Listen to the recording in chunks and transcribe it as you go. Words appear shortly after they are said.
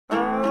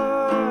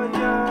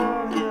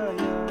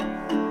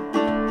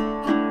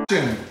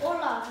Action.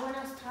 Hola,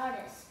 buenas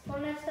tardes.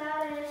 Buenas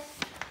tardes.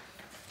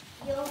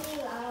 Yo me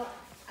llamo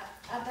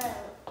Abel.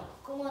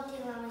 ¿Cómo te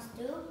llamas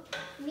tú?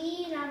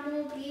 Me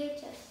llamo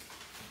Beatriz.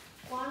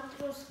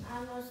 ¿Cuántos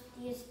años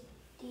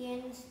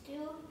tienes tú?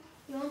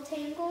 Yo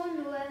tengo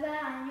 9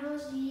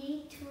 años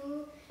y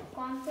tú,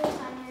 ¿cuántos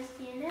años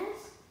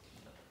tienes?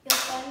 Yo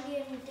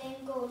también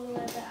tengo 9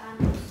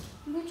 años.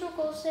 Mucho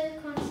cosas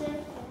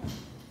conocerte.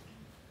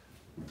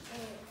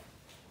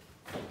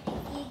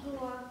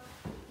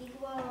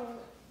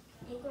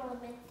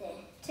 Igualmente.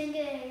 Tengo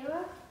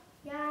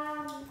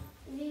ya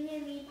vine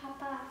mi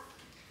papá.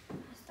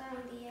 Hasta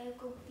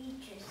luego,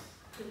 Beatriz.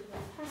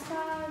 Hasta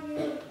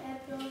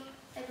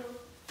luego.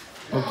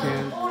 Okay.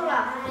 Hola,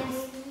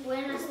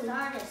 buenas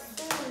tardes.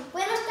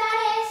 Buenas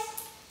tardes.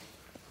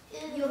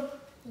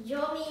 Yo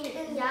me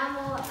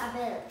llamo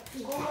Abel.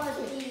 ¿Cómo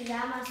te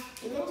llamas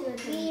tú?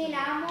 Me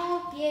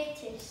llamo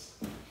Beatriz.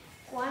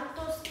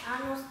 ¿Cuántos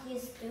años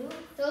tienes tú?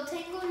 Yo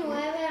tengo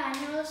 9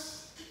 años.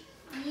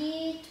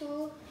 ¿Y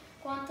tú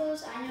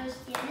cuántos años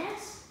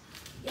tienes?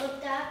 Yo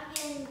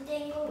también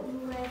tengo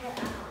 9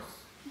 años.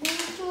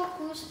 Mucho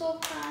gusto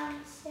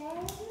conocer.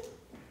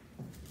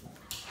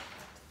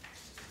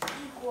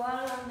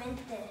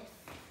 Igualmente.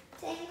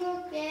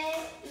 Tengo que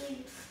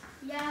ir.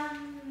 Ya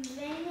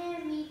viene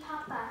mi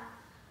papá.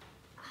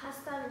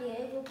 Hasta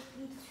luego,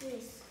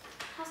 Beatriz.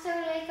 Hasta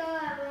luego,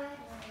 a ver.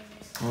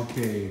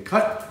 Okay.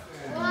 Cut.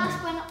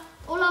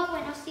 Hola,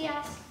 buenos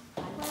días.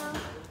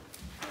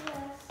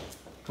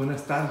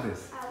 Buenas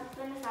tardes.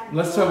 Buenas tardes.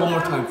 Let's try one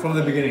more time from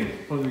the beginning.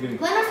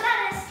 Buenas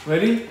tardes.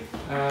 Ready?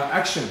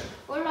 Action.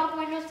 Hola,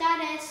 buenas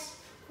tardes.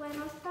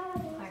 Buenas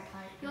tardes.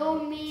 Yo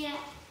me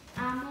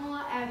llamo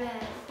Abel.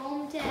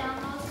 ¿Cómo te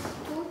llamas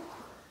tú?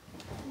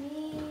 Me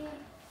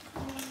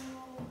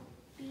llamo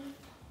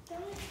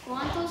Beatriz.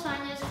 ¿Cuántos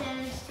años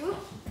tienes tú?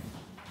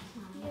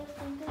 Yo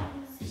tengo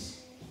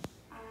 6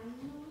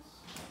 años.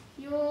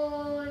 Yo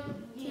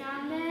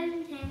también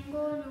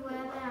tengo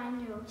 9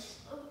 años.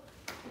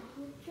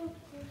 Mucho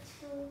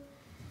gusto.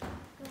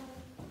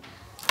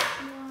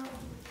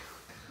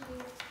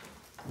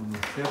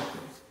 Conocerte.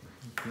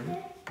 Okay.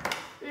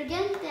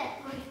 Siguiente.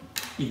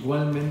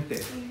 Igualmente.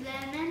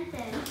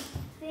 Simplemente.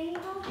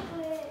 Tengo que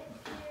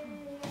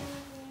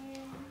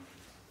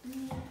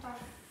mi papá.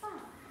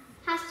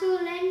 Hast du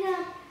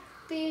länger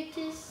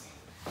Beatriz?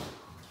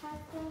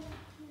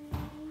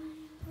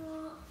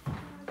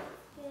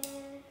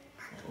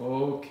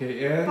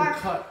 Okay, and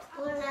cut.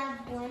 Hola,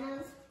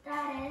 buenas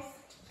tardes.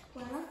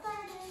 Buenas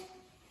tardes.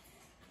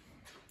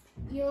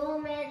 Yo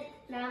me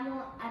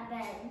llamo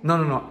Abel.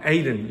 No.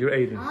 Aiden. You're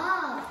Aiden.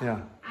 Oh,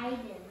 Yeah.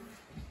 Aiden.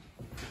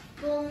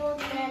 ¿Cómo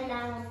te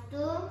llamas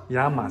tú?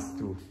 Llamas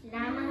tú.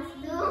 ¿Llamas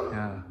tú?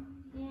 Yeah.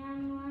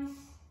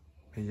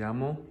 Me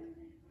llamo.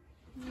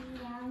 Me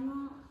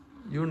llamo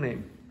Your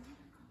name.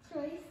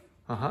 Joyce.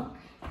 Uh-huh.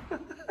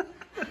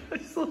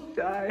 So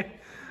shy.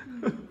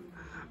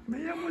 Me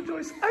llamo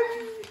Joyce.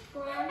 Ay.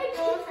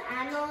 ¿Cuántos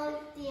años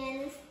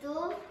tienes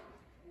tú?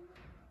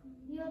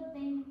 Yo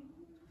tengo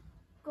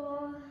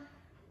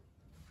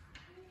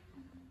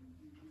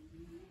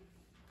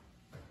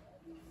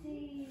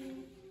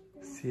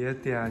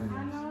 7 años.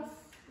 años.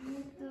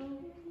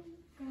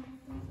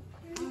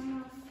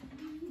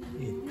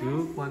 ¿Y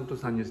tú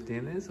cuántos años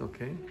tienes?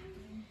 Okay.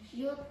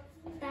 Yo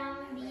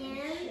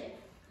también.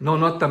 No,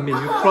 not también.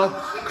 You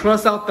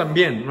cross out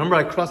también. Remember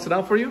I crossed it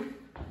out for you?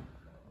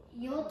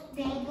 Yo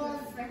tengo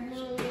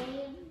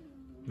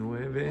 9.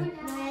 9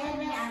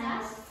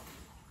 años.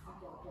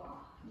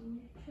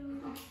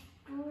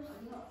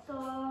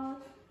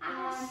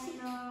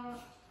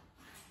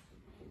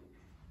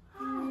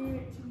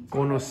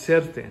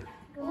 Conocerte.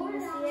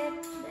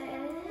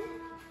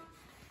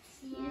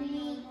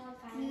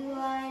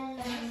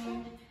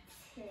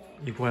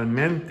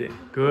 Igualmente.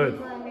 Good.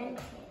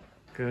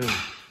 Good.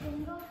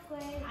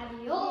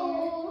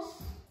 Adiós.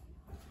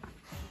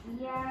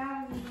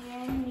 Ya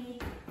viene mi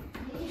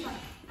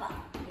papá.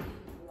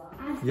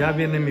 Ya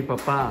viene mi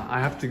papá. I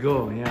have to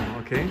go. Yeah,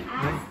 okay.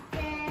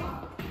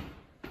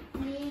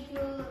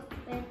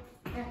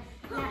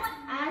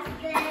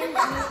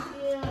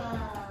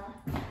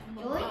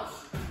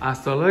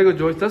 Hasta luego,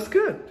 Joyce. That's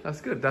good.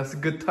 That's good. That's a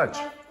good touch.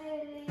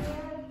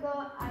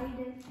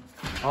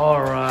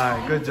 All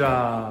right. Good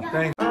job.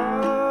 Thanks.